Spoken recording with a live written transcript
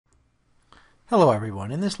Hello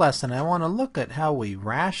everyone. In this lesson I want to look at how we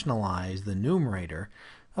rationalize the numerator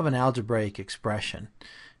of an algebraic expression.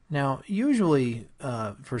 Now usually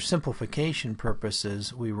for simplification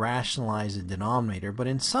purposes we rationalize the denominator, but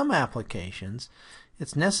in some applications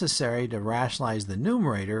it's necessary to rationalize the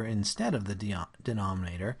numerator instead of the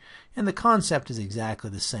denominator, and the concept is exactly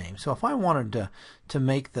the same. So if I wanted to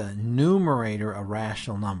make the numerator a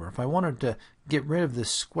rational number, if I wanted to get rid of the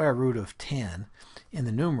square root of 10 in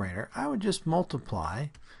the numerator, I would just multiply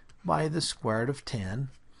by the square root of 10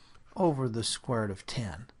 over the square root of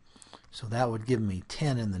 10. So that would give me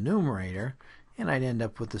 10 in the numerator, and I'd end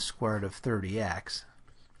up with the square root of 30x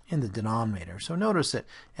in the denominator. So notice that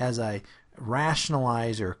as I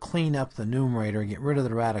rationalize or clean up the numerator, get rid of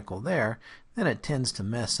the radical there, then it tends to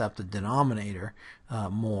mess up the denominator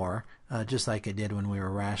more, just like it did when we were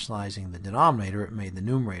rationalizing the denominator. It made the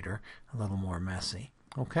numerator a little more messy.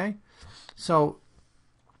 Okay, so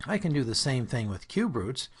I can do the same thing with cube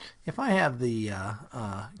roots. If I have the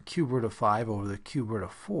cube root of 5 over the cube root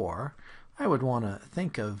of 4, I would want to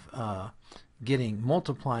think of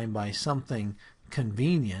multiplying by something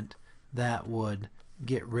convenient that would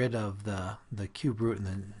get rid of the cube root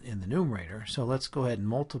in the numerator. So let's go ahead and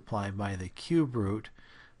multiply by the cube root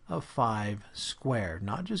of 5 squared.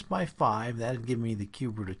 Not just by 5, that would give me the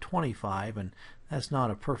cube root of 25, and that's not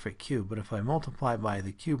a perfect cube. But if I multiply by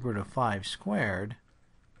the cube root of 5 squared,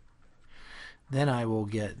 then I will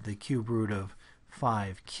get the cube root of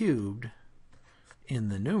 5 cubed in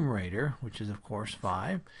the numerator, which is of course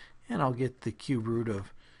 5, and I'll get the cube root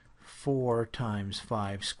of 4 times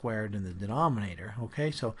 5 squared in the denominator.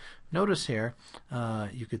 Okay, so notice here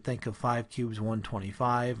you could think of 5 cubes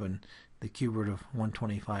 125, and the cube root of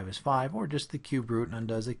 125 is 5, or just the cube root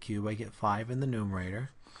undoes a cube. I get 5 in the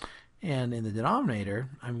numerator, and in the denominator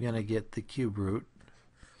I'm going to get the cube root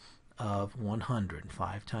of 100.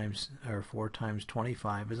 4 times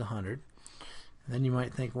 25 is 100. And then you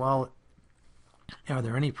might think, well, are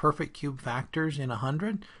there any perfect cube factors in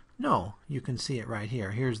 100? No, you can see it right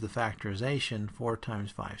here. Here's the factorization, 4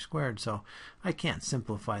 times 5 squared, so I can't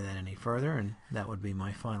simplify that any further, and that would be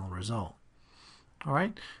my final result. All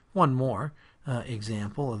right, one more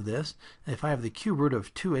example of this. If I have the cube root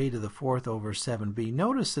of 2a to the 4th over 7b,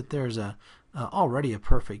 notice that there's already a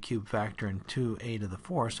perfect cube factor in 2a to the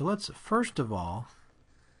 4th. So let's first of all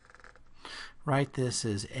write this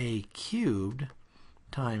as a cubed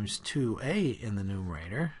times 2a in the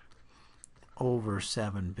numerator over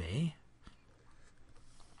 7b.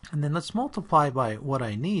 And then let's multiply by what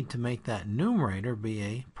I need to make that numerator be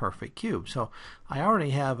a perfect cube. So I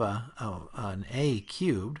already have an a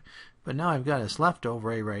cubed, but now I've got this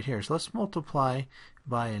leftover a right here. So let's multiply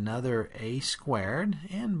by another a squared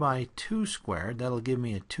and by 2 squared. That'll give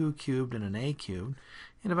me a 2 cubed and an a cubed.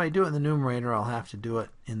 And if I do it in the numerator, I'll have to do it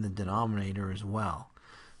in the denominator as well.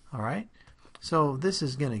 All right? So this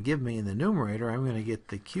is going to give me in the numerator, I'm going to get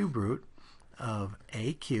the cube root of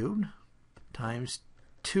a cubed times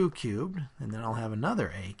 2 cubed, and then I'll have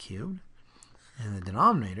another a cubed. In the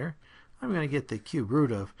denominator, I'm going to get the cube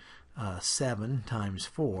root of 7 times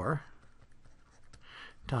 4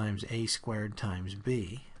 times a squared times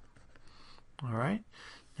b. All right.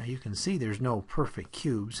 Now you can see there's no perfect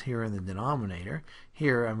cubes here in the denominator.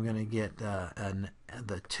 Here I'm going to get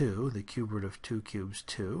the 2, the cube root of 2 cubes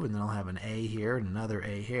 2, and then I'll have an a here and another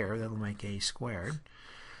a here. That'll make a squared.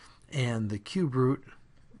 And the cube root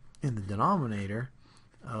in the denominator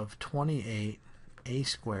of 28 a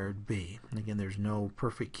squared b. And again, there's no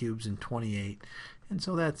perfect cubes in 28, and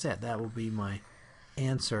so that's it. That will be my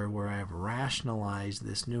answer, where I have rationalized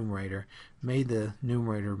this numerator, made the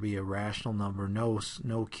numerator be a rational number, no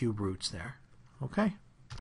cube roots there. Okay?